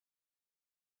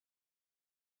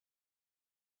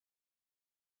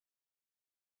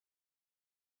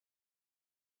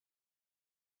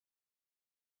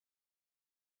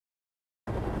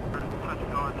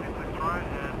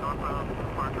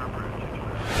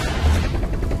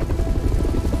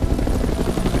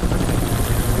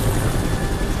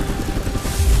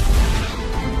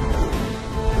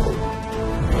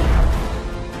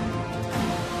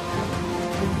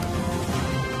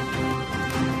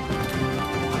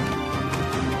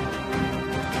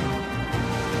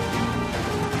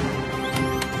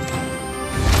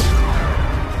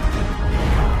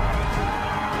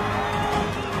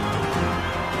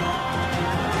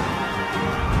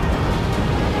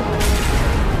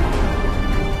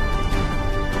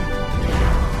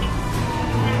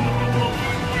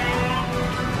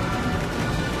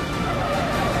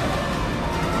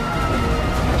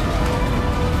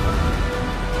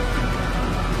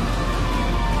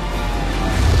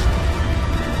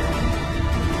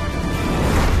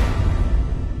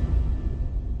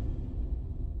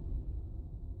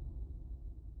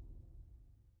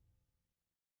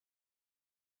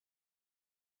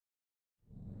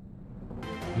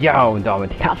Ja, und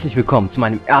damit herzlich willkommen zu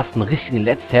meinem ersten richtigen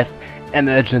Let's Test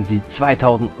Emergency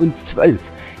 2012.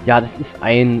 Ja, das ist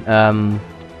ein,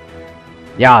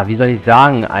 ja, wie soll ich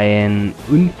sagen, ein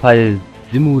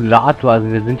Unfallsimulator.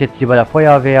 Also wir sind jetzt hier bei der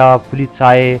Feuerwehr,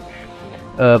 Polizei,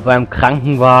 beim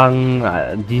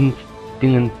Krankenwagen,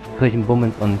 Dienstdingens,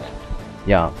 Kirchenbummens und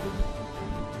ja.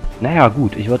 Naja,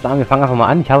 gut, ich würde sagen, wir fangen einfach mal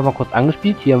an. Ich habe mal kurz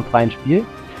angespielt, hier im freien Spiel.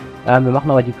 Wir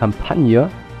machen aber die Kampagne.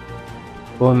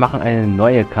 Und machen eine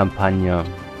neue Kampagne.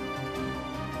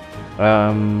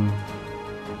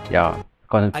 Ja.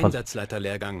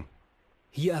 Einsatzleiterlehrgang.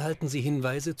 Hier erhalten Sie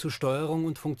Hinweise zur Steuerung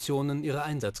und Funktionen Ihrer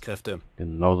Einsatzkräfte.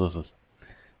 Genau so ist es.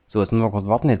 So, jetzt müssen wir kurz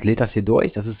warten. Jetzt lädt das hier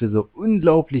durch. Das ist hier so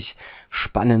unglaublich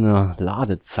spannende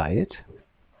Ladezeit.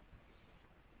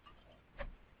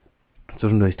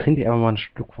 Zwischendurch trinke ich einfach mal ein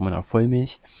Stück von meiner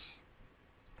Vollmilch.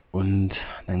 Und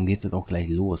dann geht es auch gleich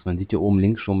los. Man sieht hier oben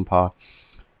links schon ein paar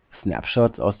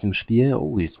Snapshots aus dem Spiel.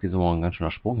 Oh, jetzt geht so mal ein ganz schöner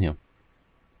Sprung hier.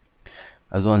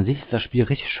 Also an sich ist das Spiel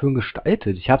richtig schön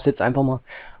gestaltet. Ich habe es jetzt einfach mal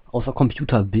aus der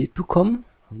Computerbild bekommen.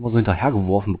 Immer so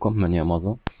hinterhergeworfen, bekommt man ja immer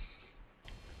so.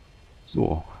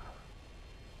 So.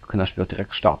 Wir können das Spiel auch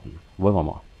direkt starten. Wollen wir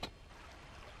mal.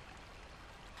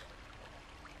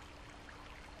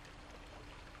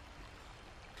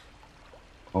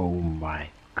 Oh mein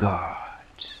Gott.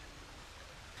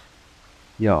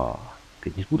 Ja.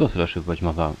 Geht nicht gut aus für das Schiff, würde ich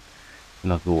mal sagen. Wenn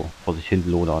das so vor sich hin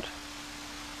lodert.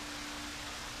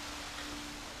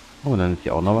 Oh, dann ist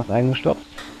hier auch noch was eingestürzt.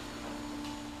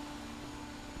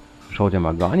 Schaut ja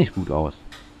mal gar nicht gut aus.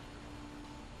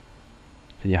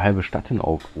 Ist die halbe Stadt in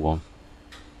Aufruhr.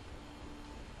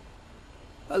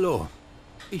 Hallo,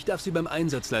 ich darf Sie beim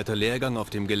Einsatzleiterlehrgang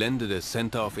auf dem Gelände des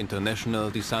Center of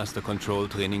International Disaster Control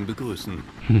Training begrüßen.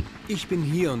 Ich bin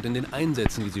hier und in den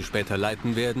Einsätzen, die Sie später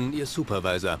leiten werden, Ihr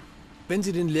Supervisor. Wenn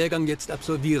Sie den Lehrgang jetzt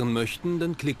absolvieren möchten,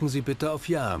 dann klicken Sie bitte auf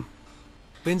Ja.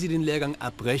 Wenn Sie den Lehrgang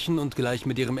abbrechen und gleich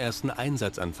mit Ihrem ersten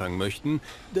Einsatz anfangen möchten,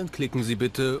 dann klicken Sie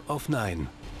bitte auf Nein.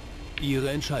 Ihre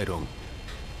Entscheidung.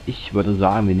 Ich würde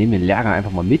sagen, wir nehmen den Lehrgang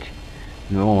einfach mal mit.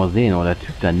 Dann werden wir mal sehen. Aber der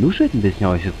Typ, der nuschelt ein bisschen,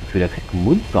 habe ich das Gefühl, der kriegt den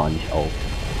Mund gar nicht auf.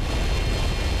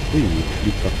 Ui,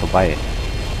 fliegt was vorbei.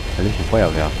 Da ist die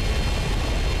Feuerwehr.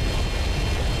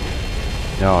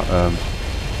 Ja,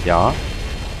 ja.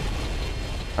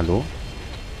 Hallo?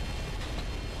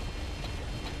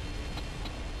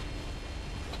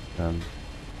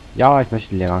 Ja, ich möchte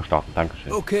den Lehrgang starten.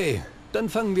 Dankeschön. Okay, dann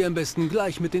fangen wir am besten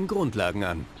gleich mit den Grundlagen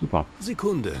an. Super.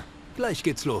 Sekunde, gleich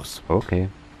geht's los. Okay.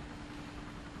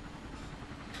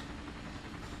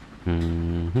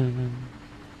 Und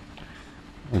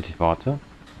ich warte.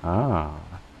 Ah,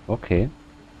 okay.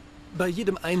 Bei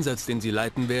jedem Einsatz, den Sie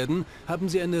leiten werden, haben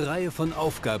Sie eine Reihe von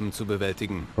Aufgaben zu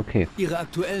bewältigen. Okay. Ihre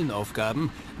aktuellen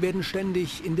Aufgaben werden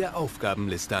ständig in der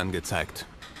Aufgabenliste angezeigt.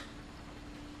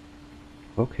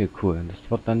 Okay, cool. Das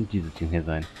wird dann dieses Ding hier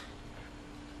sein.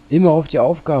 Immer auf die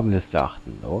Aufgabenliste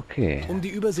achten. Okay. Um die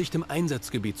Übersicht im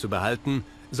Einsatzgebiet zu behalten,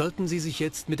 sollten Sie sich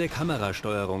jetzt mit der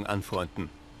Kamerasteuerung anfreunden.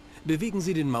 Bewegen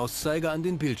Sie den Mauszeiger an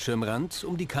den Bildschirmrand,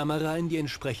 um die Kamera in die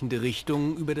entsprechende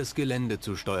Richtung über das Gelände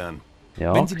zu steuern.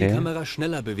 Ja, Wenn Sie die okay. Kamera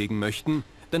schneller bewegen möchten,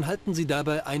 dann halten Sie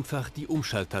dabei einfach die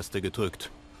Umschalttaste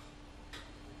gedrückt.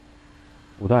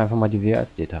 Oder einfach mal die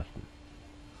WASD-Tasten.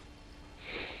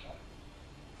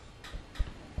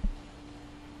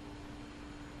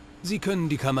 Sie können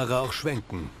die Kamera auch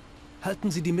schwenken. Halten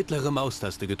Sie die mittlere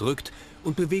Maustaste gedrückt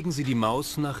und bewegen Sie die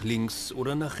Maus nach links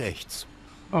oder nach rechts.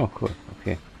 Oh, cool.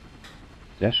 Okay.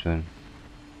 Sehr schön.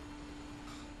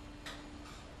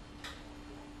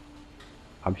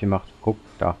 Hab ich gemacht. Guck,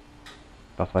 da.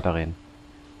 Lass weiterreden.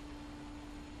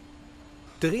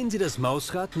 Drehen Sie das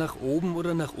Mausrad nach oben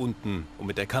oder nach unten, um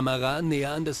mit der Kamera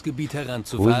näher an das Gebiet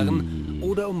heranzufahren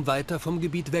oder um weiter vom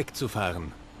Gebiet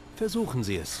wegzufahren. Versuchen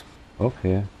Sie es.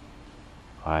 Okay.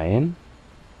 Rein,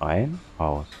 rein,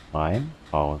 raus, rein,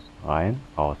 raus, rein,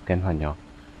 raus. Kennt man ja.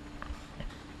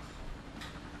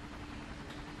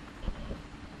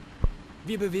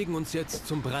 Wir bewegen uns jetzt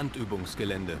zum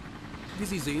Brandübungsgelände. Wie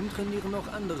Sie sehen, trainieren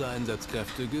auch andere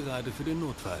Einsatzkräfte gerade für den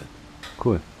Notfall.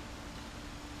 Cool.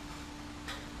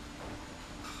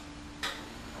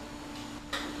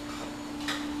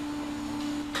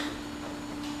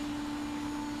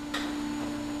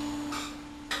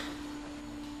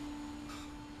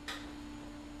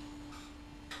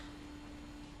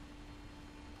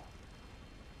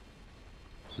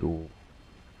 So.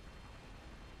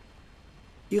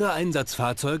 Ihre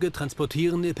Einsatzfahrzeuge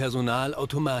transportieren ihr Personal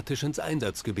automatisch ins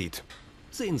Einsatzgebiet.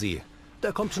 Sehen Sie,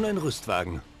 da kommt schon ein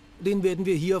Rüstwagen. Den werden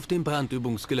wir hier auf dem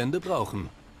Brandübungsgelände brauchen.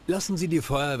 Lassen Sie die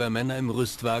Feuerwehrmänner im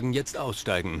Rüstwagen jetzt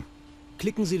aussteigen.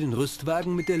 klicken Sie den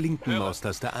Rüstwagen mit der linken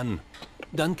Maustaste an.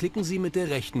 Dann klicken Sie mit der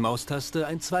rechten Maustaste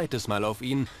ein zweites Mal auf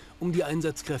ihn, um die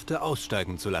Einsatzkräfte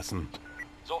aussteigen zu lassen.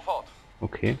 Sofort.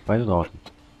 Okay, beide draußen.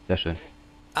 Sehr schön.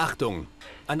 Achtung!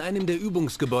 An einem der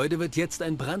Übungsgebäude wird jetzt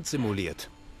ein Brand simuliert.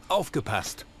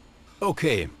 Aufgepasst!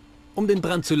 Okay. Um den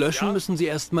Brand zu löschen, müssen Sie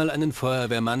erstmal einen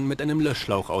Feuerwehrmann mit einem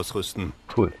Löschschlauch ausrüsten.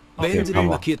 Cool. Wählen Sie den haben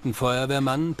wir. markierten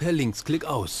Feuerwehrmann per Linksklick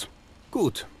aus.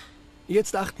 Gut.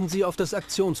 Jetzt achten Sie auf das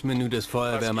Aktionsmenü des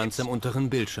Feuerwehrmanns am unteren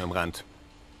Bildschirmrand.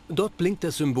 Dort blinkt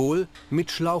das Symbol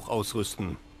mit Schlauch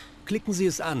ausrüsten. Klicken Sie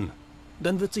es an.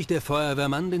 Dann wird sich der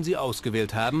Feuerwehrmann, den Sie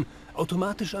ausgewählt haben,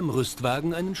 automatisch am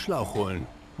Rüstwagen einen Schlauch holen.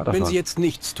 Wenn Sie jetzt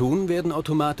nichts tun, werden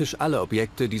automatisch alle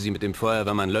Objekte, die Sie mit dem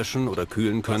Feuerwehrmann löschen oder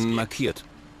kühlen können, markiert.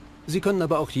 Sie können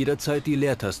aber auch jederzeit die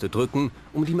Leertaste drücken,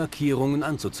 um die Markierungen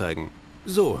anzuzeigen.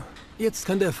 So, jetzt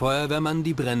kann der Feuerwehrmann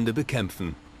die Brände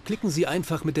bekämpfen. Klicken Sie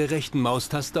einfach mit der rechten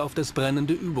Maustaste auf das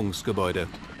brennende Übungsgebäude.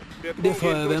 Der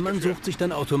Feuerwehrmann sucht sich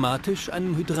dann automatisch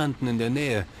einen Hydranten in der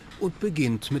Nähe und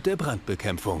beginnt mit der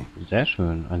Brandbekämpfung. Sehr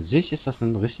schön. An sich ist das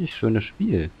ein richtig schönes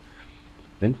Spiel.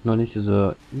 Wenn es noch nicht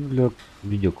diese üble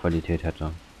Videoqualität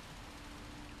hätte.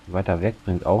 Weiter weg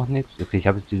bringt auch nichts. Okay, ich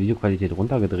habe jetzt die Videoqualität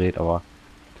runtergedreht, aber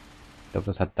ich glaube,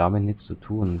 das hat damit nichts zu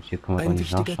tun. Hier können wir auch Ein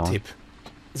nicht wichtiger nachschauen. Tipp.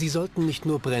 Sie sollten nicht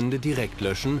nur Brände direkt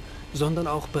löschen, sondern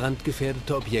auch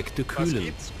brandgefährdete Objekte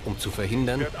kühlen, um zu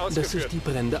verhindern, dass sich die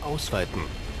Brände ausweiten.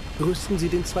 Rüsten Sie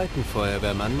den zweiten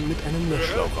Feuerwehrmann mit einem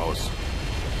Löschschlauch aus.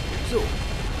 So,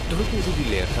 drücken Sie die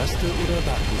Leertaste oder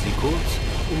warten Sie kurz,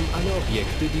 um alle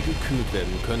Objekte, die gekühlt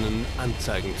werden können,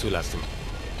 anzeigen zu lassen.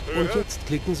 Und jetzt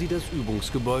klicken Sie das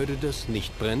Übungsgebäude, das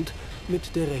nicht brennt,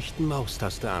 mit der rechten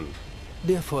Maustaste an.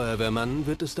 Der Feuerwehrmann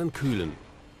wird es dann kühlen.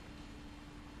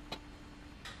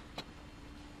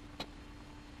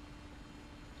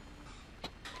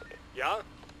 Ja?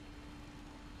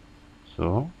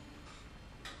 So.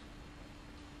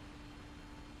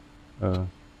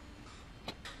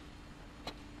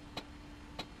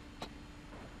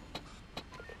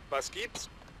 Was gibt's?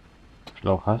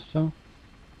 Schlauch hast du?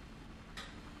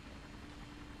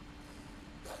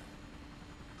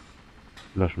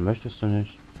 Löschen möchtest du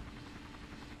nicht?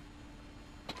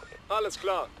 Alles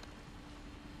klar.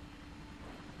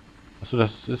 Achso,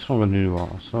 das ist schon hinüber.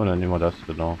 Achso, dann nehmen wir das,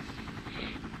 genau.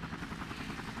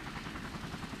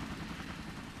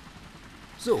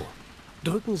 So,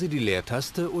 drücken Sie die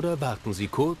Leertaste oder warten Sie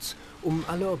kurz, um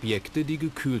alle Objekte, die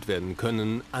gekühlt werden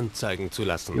können, anzeigen zu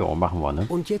lassen. Jo, machen wir, ne?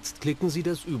 Und jetzt klicken Sie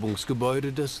das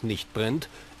Übungsgebäude, das nicht brennt,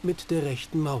 mit der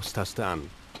rechten Maustaste an.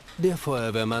 Der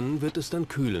Feuerwehrmann wird es dann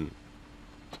kühlen.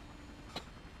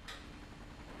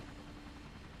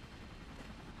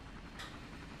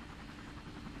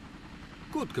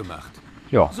 Gut gemacht.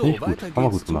 Ja, So, nicht gut. weiter Haben wir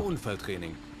geht's gut zum gemacht.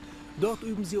 Unfalltraining. Dort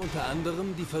üben Sie unter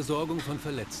anderem die Versorgung von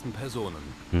verletzten Personen.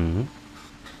 Mhm.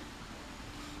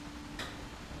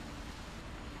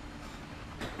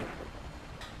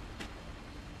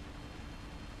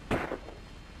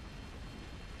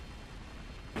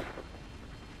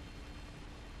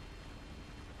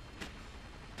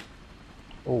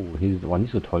 Oh, hier sieht aber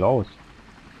nicht so toll aus.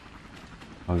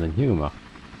 Was haben wir denn hier gemacht?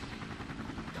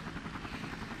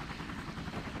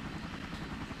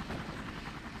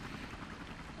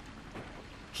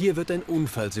 Hier wird ein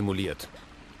Unfall simuliert.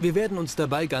 Wir werden uns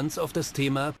dabei ganz auf das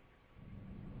Thema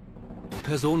So, ich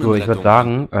Personenrettung... würde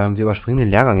sagen, wir überspringen den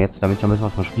Lehrgang jetzt, damit ich ein bisschen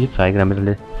was vom Spiel zeige, damit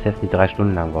der Test nicht 3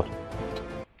 Stunden lang wird.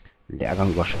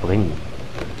 Lehrgang überspringen.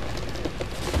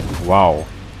 Wow.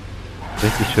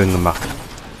 Richtig schön gemacht.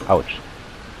 Autsch.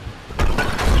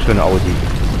 Schöne Audi.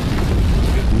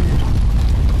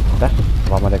 Das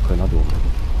war mal der Kölner Dom.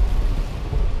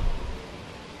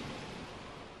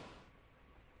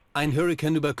 Ein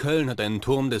Hurrikan über Köln hat einen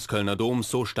Turm des Kölner Doms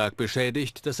so stark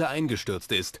beschädigt, dass er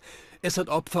eingestürzt ist. Es hat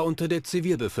Opfer unter der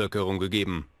Zivilbevölkerung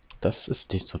gegeben. Das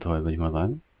ist nicht so toll, würde ich mal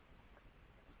sagen.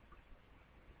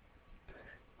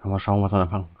 Mal schauen, was wir da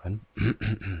machen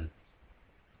können.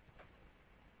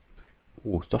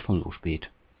 Oh, ist doch schon so spät.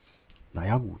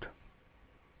 Naja, gut.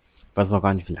 Ich weiß noch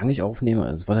gar nicht, wie lange ich aufnehme.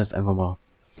 Also, es wird jetzt einfach mal...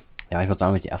 Ja, ich würde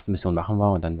sagen, wenn ich die erste Mission machen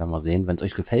war und dann werden wir sehen, wenn es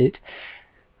euch gefällt,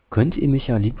 könnt ihr mich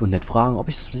ja lieb und nett fragen, ob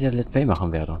ich das wieder Let's Play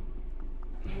machen werde.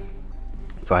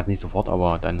 Zwar halt nicht sofort,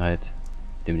 aber dann halt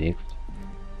demnächst.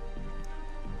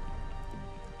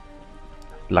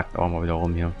 Das lackt auch mal wieder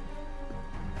rum hier.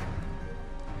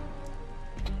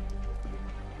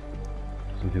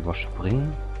 Sind wir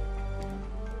überspringen?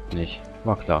 Nicht.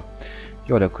 War klar.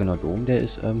 Ja, der Kölner Dom, der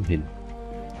ist hin.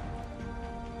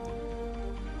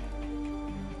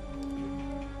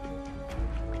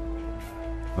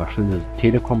 War schöne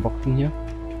Telekom-Boxen hier.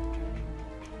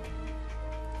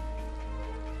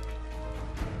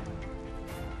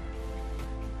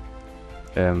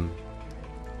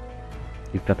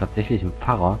 liegt da tatsächlich ein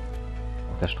Pfarrer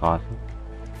auf der Straße.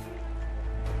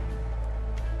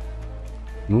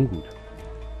 Nun gut.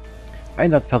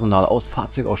 Einsatzpersonal aus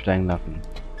Fahrzeug aussteigen lassen.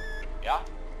 Ja?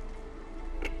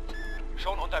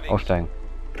 Schon unterwegs. Aussteigen.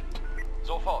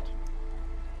 Sofort.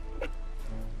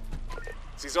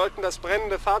 Sie sollten das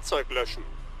brennende Fahrzeug löschen.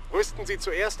 Rüsten Sie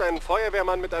zuerst einen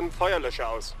Feuerwehrmann mit einem Feuerlöscher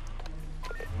aus.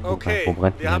 Okay, Wo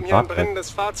brennt wir denn haben ein hier ein Fahrzeug?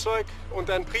 brennendes Fahrzeug und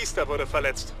ein Priester wurde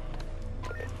verletzt.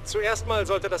 Zuerst mal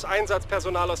sollte das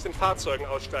Einsatzpersonal aus den Fahrzeugen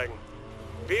aussteigen.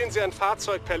 Wählen Sie ein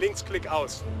Fahrzeug per Linksklick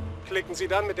aus. Klicken Sie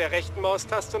dann mit der rechten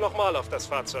Maustaste nochmal auf das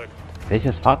Fahrzeug.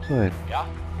 Welches Fahrzeug? Ja?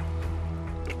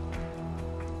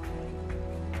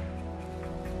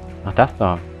 Ach, das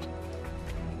da.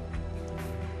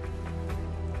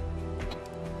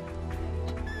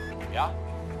 Ja?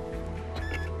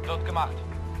 Wird gemacht.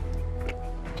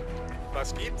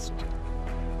 Was gibt's?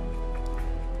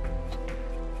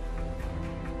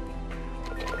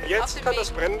 Jetzt kann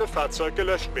das brennende Fahrzeug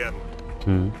gelöscht werden.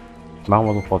 Hm. Machen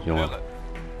wir sofort, Junge. Höre.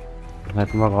 Dann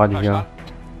hätten wir gerade hier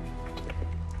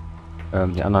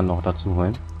Verstanden. die anderen noch dazu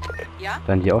holen. Ja?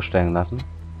 Dann die aussteigen lassen.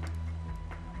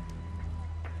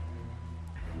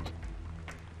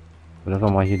 Oder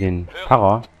sagen wir mal hier den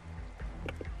Pfarrer.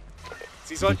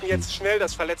 Sie sollten jetzt schnell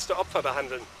das verletzte Opfer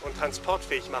behandeln und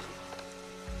transportfähig machen.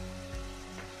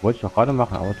 Wollte ich doch gerade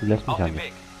machen, aber du lässt mich Auf ja dem nicht.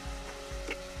 Weg.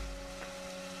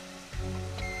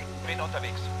 Bin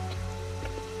unterwegs.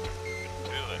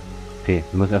 Höre. Okay,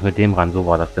 wir müssen erst mit dem ran, so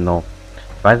war das genau.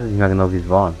 Ich weiß es nicht mehr genau, wie es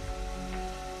war.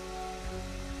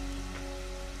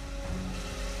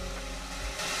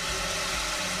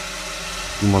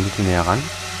 Mal ein bisschen näher ran.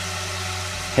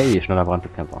 Hey, schneller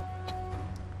Brandbekämpfer.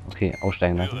 Okay,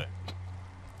 aussteigen lassen.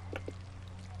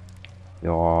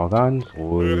 Ja, ganz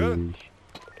ruhig.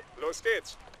 Los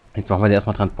geht's. Jetzt machen wir den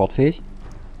erstmal transportfähig.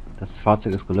 Das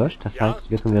Fahrzeug ist gelöscht, das Ja. heißt,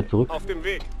 wir können wieder zurück Auf dem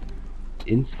Weg.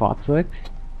 ins Fahrzeug.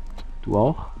 Du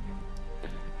auch.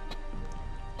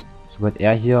 Sobald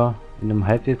er hier in einem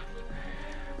halbwegs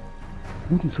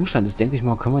guten Zustand ist, denke ich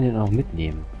mal, können wir den auch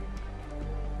mitnehmen.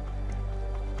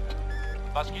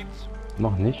 Was gibt's?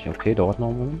 Noch nicht, okay, dauert noch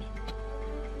einen Moment.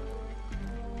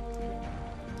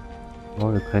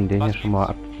 So, wir können den hier schon mal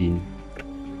abziehen.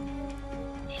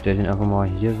 Ich stelle den einfach mal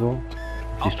hier so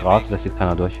auf die Straße, dass hier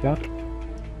keiner durchfährt.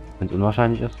 Wenn es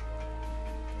unwahrscheinlich ist.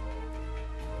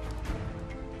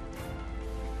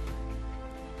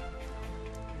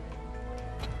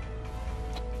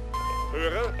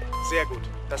 Höre. Sehr gut.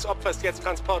 Das Opfer ist jetzt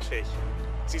transportfähig.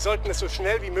 Sie sollten es so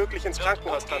schnell wie möglich ins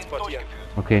Krankenhaus transportieren.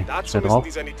 Okay, Dazu schnell müssen drauf.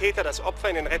 die Sanitäter das Opfer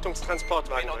in den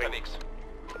Rettungstransportwagen bringen.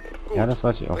 Gut. Ja, das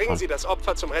weiß ich auch Bringen schon. Sie das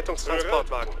Opfer zum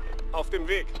Rettungstransportwagen. Auf dem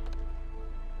Weg.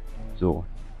 So.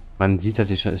 Man sieht, dass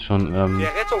ich ist schon Der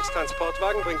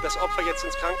Rettungstransportwagen bringt das Opfer jetzt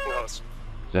ins Krankenhaus.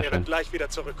 sehr Er schön. wird gleich wieder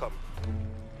zurückkommen.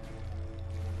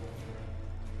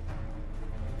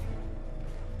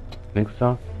 Links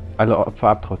da. Alle Opfer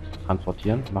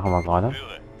abtransportieren. Machen wir gerade.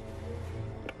 Höre.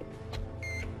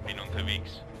 Bin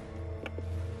unterwegs.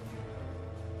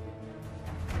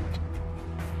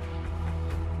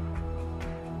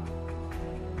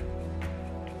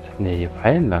 Was hat denn der hier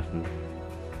fallen lassen?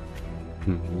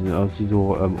 Sieht aus wie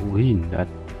so Urin. Da hat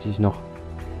sich noch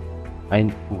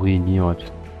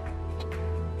uriniert.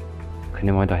 Können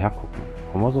wir mal hinterher gucken.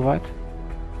 Kommen wir so weit?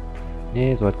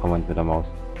 Nee, so weit kommen wir nicht mit der Maus.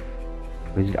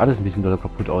 Aber sieht alles ein bisschen doll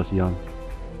kaputt aus hier.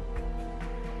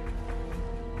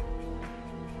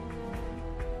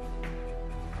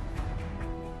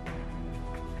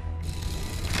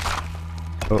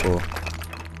 Oh oh.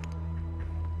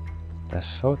 Das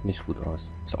schaut nicht gut aus.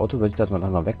 Das Auto würde ich das mal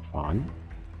langsam wegfahren.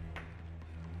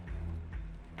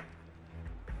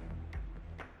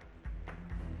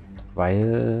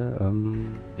 Weil,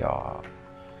 ja,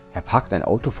 er parkt ein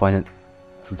Auto vor einem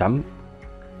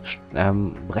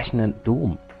zusammenbrechenden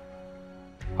Dom.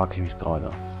 Frag ich mich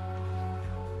gerade.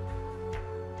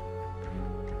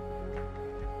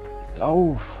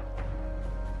 Lauf!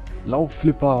 Lauf,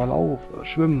 Flipper, lauf,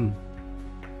 schwimmen!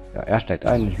 Ja, er steigt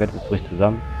ein, ich wette, es bricht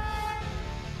zusammen.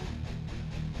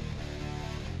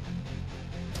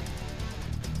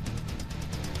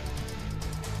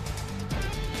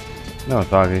 Ja,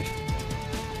 sage ich.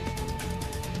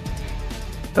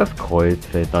 Das Kreuz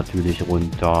fällt natürlich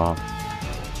runter.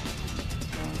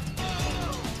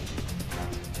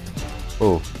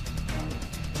 Oh.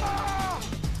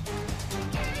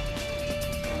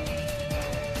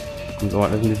 Kommt aber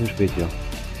alles ein bisschen spät hier.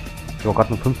 Ich habe gerade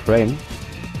nur 5 Frames.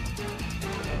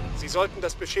 Sie sollten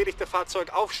das beschädigte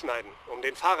Fahrzeug aufschneiden, um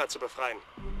den Fahrer zu befreien.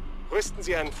 Rüsten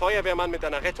Sie einen Feuerwehrmann mit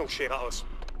einer Rettungsschere aus.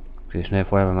 Okay, schnell,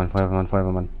 Feuerwehrmann, Feuerwehrmann,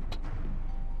 Feuerwehrmann.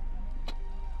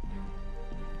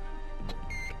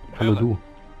 Hallo du.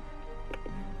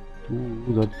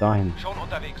 Du sollst dahin. Schon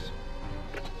unterwegs.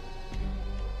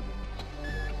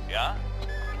 Ja?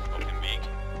 Auf dem Weg.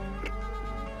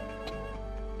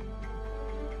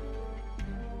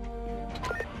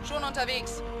 Schon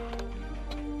unterwegs.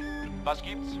 Was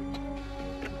gibt's?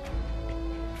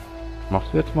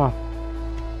 Machst du jetzt mal?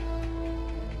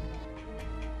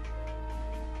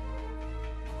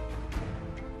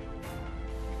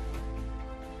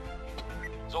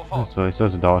 Sofort. Achso, ich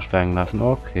sollte Dauer steigen lassen.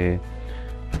 Okay.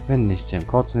 Wenn nicht den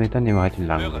kurzen Weg, dann nehmen wir halt den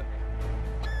langen. Höre.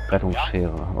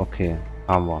 Rettungsschere. Okay,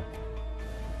 haben wir.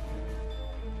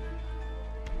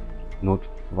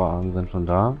 Notwagen sind schon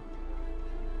da.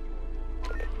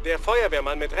 Der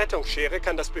Feuerwehrmann mit Rettungsschere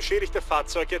kann das beschädigte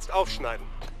Fahrzeug jetzt aufschneiden.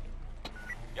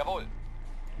 Jawohl.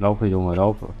 Laufe, Junge,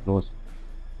 laufe. Los.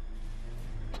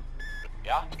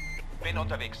 Ja? Bin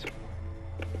unterwegs.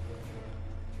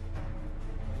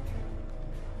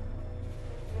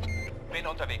 Bin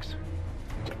unterwegs.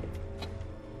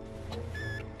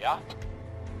 Ja?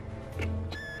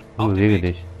 Du Auf dem bewege Weg.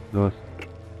 dich. Los.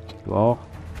 Du auch?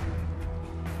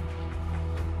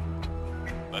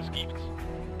 Was gibt's?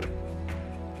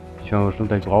 Ich werde bestimmt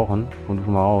gleich brauchen. Komm du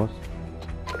schon mal raus.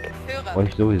 Höre.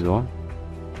 Euch sowieso.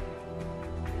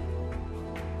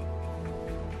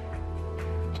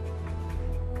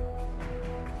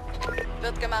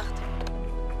 Wird gemacht.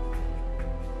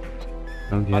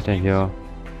 Irgendwie Was hat er gibt's? hier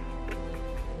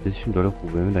ein bisschen dolle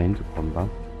Probleme, da hinzukommen, wa?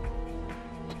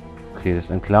 Okay, das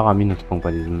ist ein klarer Minuspunkt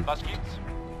bei diesem Was gibt's?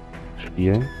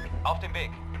 Spiel. Auf dem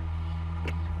Weg.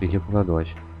 Wir hier rüber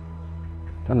durch.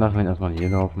 Dann lassen wir ihn erstmal hier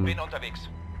laufen. Bin unterwegs.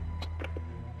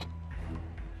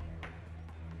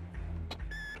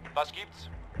 Was gibt's?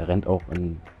 Er rennt auch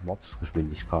in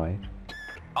Mobsgeschwindigkeit.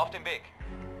 Auf dem Weg.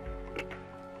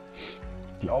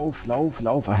 Lauf, lauf,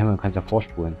 lauf. Ach, man kann es ja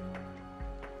vorspulen.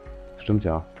 Stimmt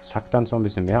ja. Es hackt dann zwar ein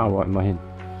bisschen mehr, aber immerhin.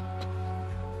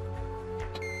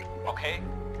 Okay.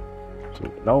 So,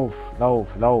 lauf, lauf,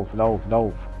 lauf, lauf,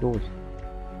 lauf. Los.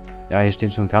 Ja, hier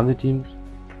stehen schon Fernsehteams.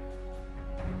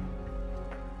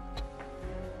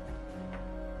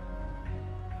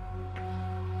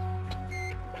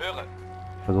 Höre.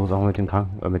 Ich versuche es auch mit dem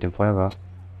mit dem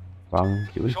Feuerwehrwagen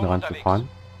hier unten Schon ranzufahren.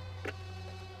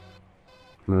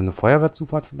 Haben wir eine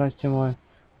Feuerwehrzufahrt vielleicht hier mal?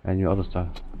 Ja, die Autos da.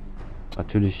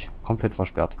 Natürlich komplett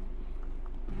versperrt.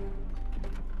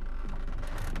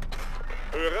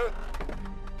 Höre.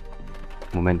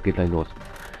 Moment, geht gleich los.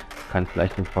 Kann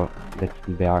vielleicht den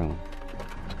verletzten bergen.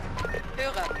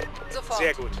 Höre. Sofort.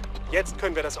 Sehr gut. Jetzt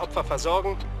können wir das Opfer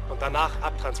versorgen und danach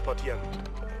abtransportieren.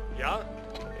 Ja?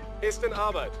 Ist in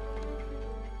Arbeit.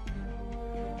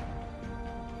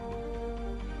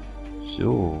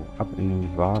 So, ab in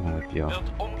den Wagen mit dir. Wird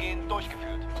umgehend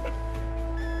durchgeführt.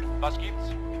 Was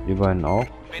gibt's? Wir beiden auch.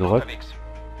 Bin Zurück. unterwegs.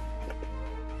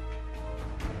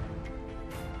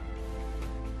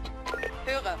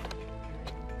 Höre.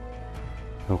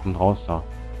 Wir kommen raus da.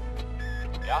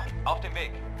 Ja? Auf dem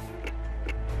Weg.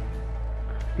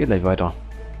 Geht gleich weiter.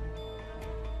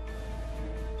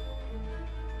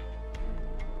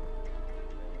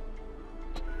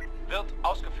 Wird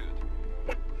ausgeführt.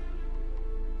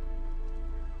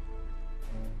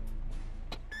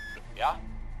 Ja?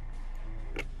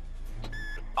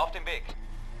 Auf dem Weg.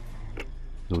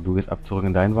 So, du gehst ab zurück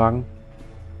in deinen Wagen.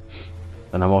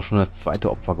 Dann haben wir auch schon das zweite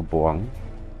Opfer geborgen.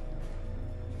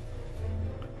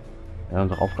 Ja,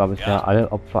 unsere Aufgabe ist ja, Ja.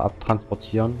 alle Opfer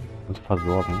abtransportieren und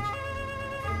versorgen.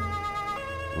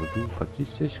 So, du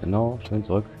verziehst dich, genau, schön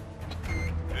zurück.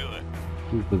 Höre.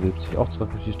 Du bewegst dich auch zurück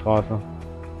durch die Straße.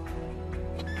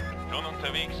 Schon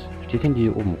unterwegs. Steht denn die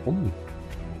hier oben rum?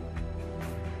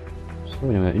 So,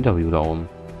 wir haben ein Interview da oben.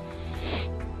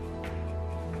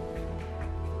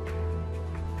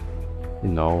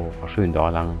 Genau, war schön da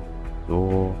lang.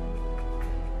 So,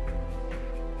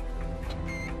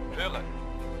 Höre.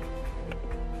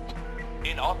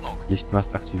 In Ordnung.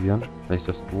 Lichtmast aktivieren. Vielleicht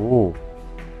das. Oh.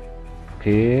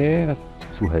 Okay, das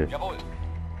ist zu hell. Jawohl.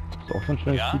 Ist auch so ein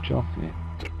schnelles Ja. Feature? Nee.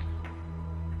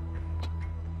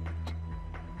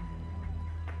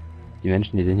 Die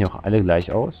Menschen, die sehen hier auch alle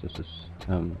gleich aus. Das ist,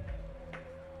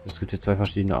 es gibt hier zwei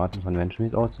verschiedene Arten von Menschen, wie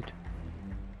es aussieht.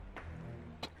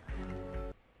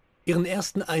 Ihren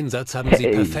ersten Einsatz haben Sie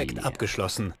Hey. perfekt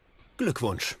abgeschlossen.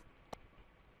 Glückwunsch.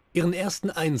 Ihren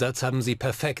ersten Einsatz haben Sie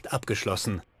perfekt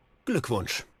abgeschlossen.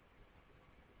 Glückwunsch.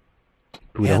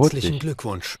 Du wiederholst Herzlichen dich.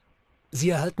 Glückwunsch. Sie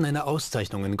erhalten eine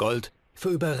Auszeichnung in Gold für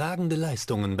überragende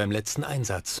Leistungen beim letzten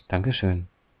Einsatz. Dankeschön.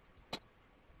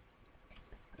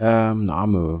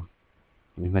 Name.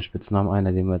 Nehme ich meinen Spitznamen ein,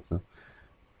 da nehmen wir jetzt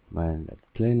meinen Let's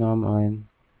Play-Namen ein.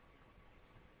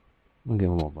 Und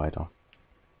gehen wir mal weiter.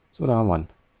 So, da haben wir ihn.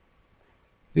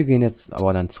 Wir gehen jetzt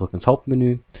aber dann zurück ins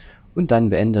Hauptmenü und dann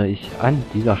beende ich an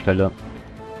dieser Stelle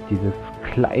dieses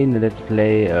kleine Let's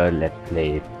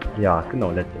Play, ja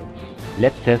genau,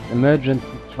 Let's Test Emergency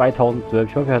 2012.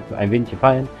 Ich hoffe, es hat euch ein wenig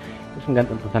gefallen. Ist ein ganz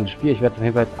interessantes Spiel. Ich werde es auf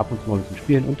jeden Fall ab und zu mal ein bisschen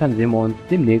spielen und dann sehen wir uns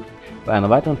demnächst bei einer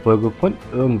weiteren Folge von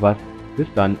irgendwas. Bis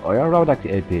dann, euer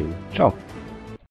RubberDuckyLP. Ciao.